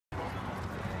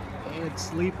It's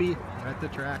Sleepy. We're at the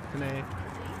track today.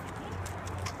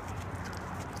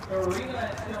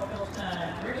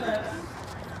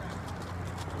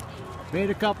 Made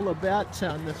a couple of bets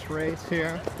on this race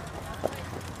here.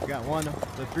 Got one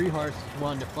of the 3 horses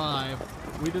 1 to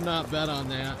 5. We did not bet on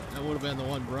that. That would have been the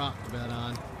one Brock bet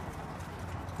on.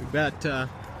 We bet a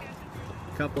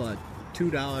couple of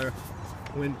 $2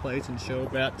 win, place, and show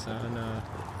bets on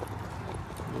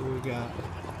who we got.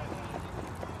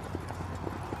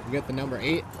 We got the number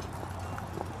 8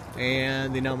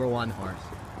 and the number 1 horse.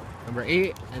 Number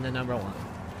 8 and the number 1.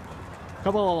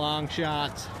 Couple of long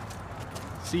shots.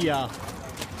 See a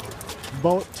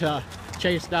boat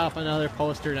chased off another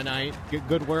poster tonight.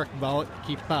 Good work, boat.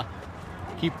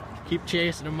 Keep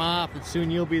chasing them off, and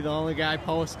soon you'll be the only guy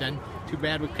posting. Too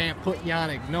bad we can't put you on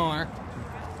ignore.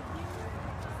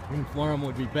 Inform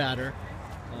would be better.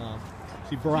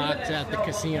 See Brock's at the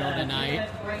casino tonight.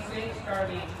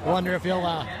 Wonder if he'll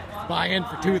buy in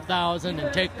for $2,000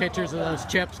 and take pictures of those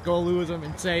chips, go lose them,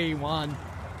 and say he won,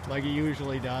 like he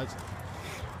usually does.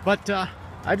 But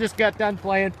I just got done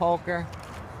playing poker.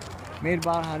 Made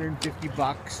about 150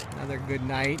 bucks. Another good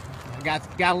night. Got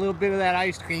a little bit of that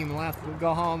ice cream left. We'll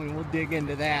go home and we'll dig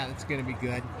into that. It's gonna be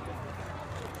good.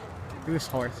 Look at this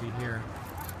horsey here.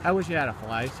 I wish you had a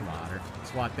fly swatter.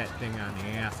 Swat that thing on the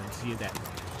ass and see that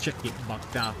chick get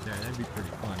bucked out there. That'd be pretty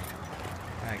funny.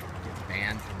 I could get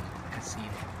banned from the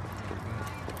casino.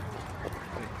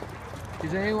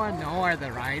 Does anyone know, are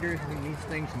the riders in these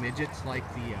things midgets like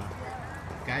the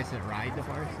guys that ride the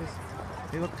horses?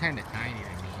 They look kind of tiny to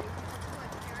me.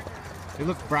 They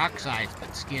look Brock-sized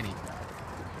but skinny.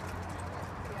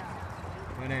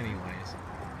 But anyways,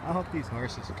 I hope these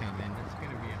horses come in. It's going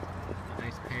to be a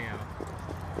nice payout.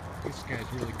 This guy's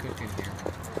really cooking here.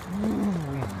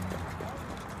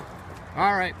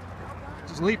 All right,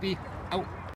 Sleepy.